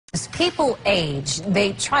As people age,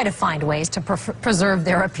 they try to find ways to preserve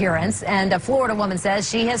their appearance, and a Florida woman says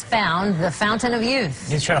she has found the fountain of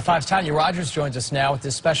youth. News Channel 5's Tanya Rogers joins us now with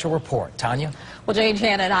this special report. Tanya? Well, Jane,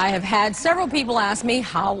 Shannon, and I have had several people ask me,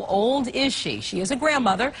 how old is she? She is a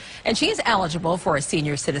grandmother, and she is eligible for a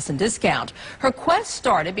senior citizen discount. Her quest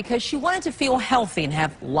started because she wanted to feel healthy and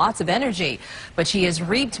have lots of energy, but she has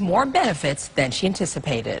reaped more benefits than she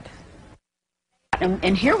anticipated.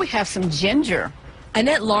 And here we have some ginger.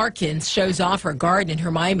 Annette Larkins shows off her garden in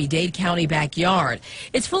her Miami-Dade County backyard.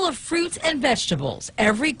 It's full of fruits and vegetables.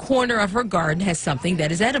 Every corner of her garden has something that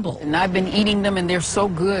is edible. And I've been eating them, and they're so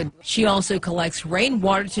good. She also collects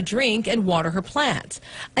rainwater to drink and water her plants.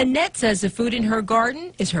 Annette says the food in her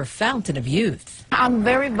garden is her fountain of youth. I'm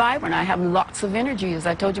very vibrant. I have lots of energy, as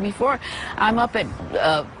I told you before. I'm up at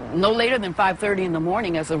no later than 5:30 in the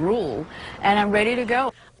morning as a rule, and I'm ready to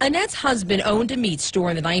go. Annette's husband owned a meat store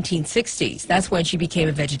in the 1960s. That's when she became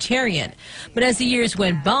a vegetarian. But as the years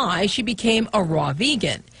went by, she became a raw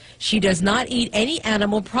vegan. She does not eat any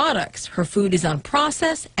animal products. Her food is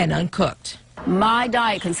unprocessed and uncooked. My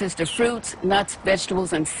diet consists of fruits, nuts,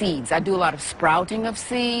 vegetables, and seeds. I do a lot of sprouting of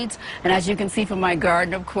seeds, and as you can see from my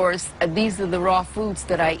garden, of course, these are the raw foods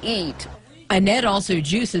that I eat. Annette also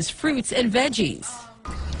juices fruits and veggies.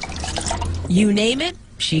 You name it,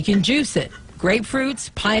 she can juice it.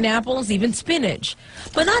 Grapefruits, pineapples, even spinach.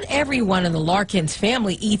 But not everyone in the Larkins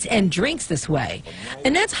family eats and drinks this way.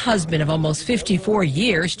 Annette's husband of almost 54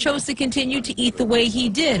 years chose to continue to eat the way he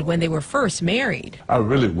did when they were first married. I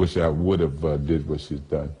really wish I would have did what she's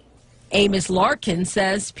done. Amos Larkin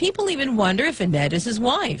says people even wonder if Annette is his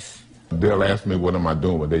wife. They'll ask me, what am I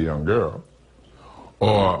doing with that young girl?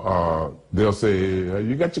 Or they'll say,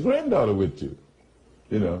 you got your granddaughter with you,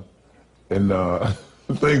 you know, and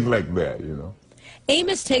things like that, you know.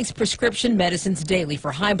 Amos takes prescription medicines daily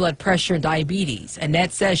for high blood pressure and diabetes.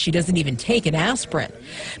 Annette says she doesn't even take an aspirin.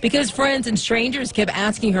 Because friends and strangers kept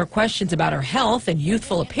asking her questions about her health and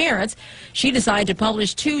youthful appearance, she decided to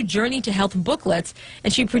publish 2 Journey to Health booklets,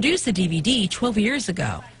 and she produced the DVD 12 years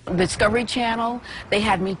ago. Discovery Channel,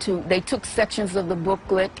 they took sections of the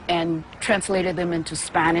booklet and translated them into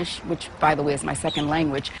Spanish, which, by the way, is my second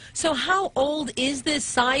language. So how old is this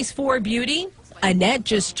size 4 beauty? Annette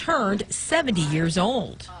just turned 70 years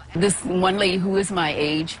old. This one lady who is my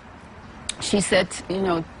age, she said, you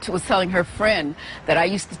know, was telling her friend that I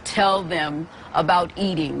used to tell them about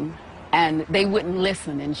eating, and they wouldn't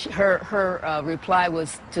listen. And her reply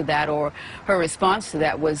was to that, or her response to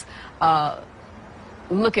that was,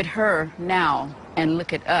 look at her now and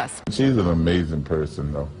look at us. She's an amazing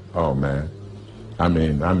person, though. Oh, man. I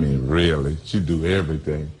mean, really. She do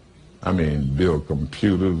everything. I mean, build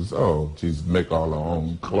computers. Oh, she's make all her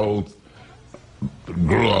own clothes,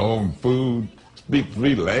 grow her own food, speak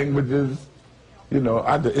 3 languages. You know,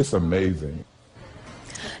 it's amazing.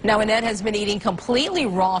 Now, Annette has been eating completely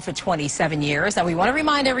raw for 27 years. Now, we want to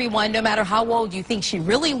remind everyone, no matter how old you think she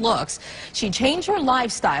really looks, she changed her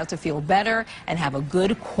lifestyle to feel better and have a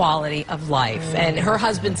good quality of life. And her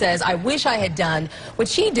husband says, I wish I had done what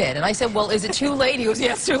she did. And I said, well, is it too late? He goes,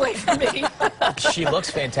 yeah, it's too late for me. She looks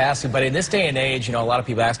fantastic, but in this day and age, you know, a lot of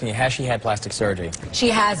people asking you, has she had plastic surgery? She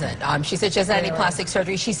hasn't. She said she hasn't had any plastic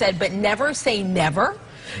surgery. She said, but never say never.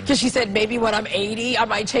 Because she said maybe when I'm 80 I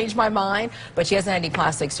might change my mind, but she hasn't had any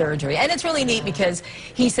plastic surgery. And it's really neat because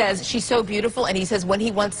he says she's so beautiful, and he says when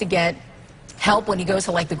he wants to get help when he goes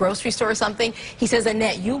to like the grocery store or something, he says,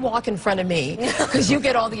 Annette, you walk in front of me because you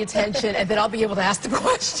get all the attention, and then I'll be able to ask the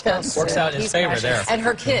questions. Works out in his favor there. And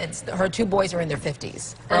her kids, her 2 boys are in their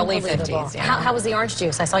 50s, early 50s. Yeah. How was the orange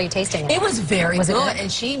juice? I saw you tasting it. It was very good,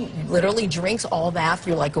 and she literally drinks all that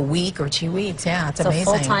through like a week or 2 weeks. Yeah, it's amazing.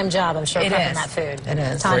 It's a full-time job, I'm sure, prepping that food. It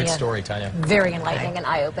is. Tanya, great story, Tanya. Very enlightening and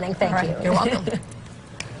eye-opening. Thank you. You're welcome.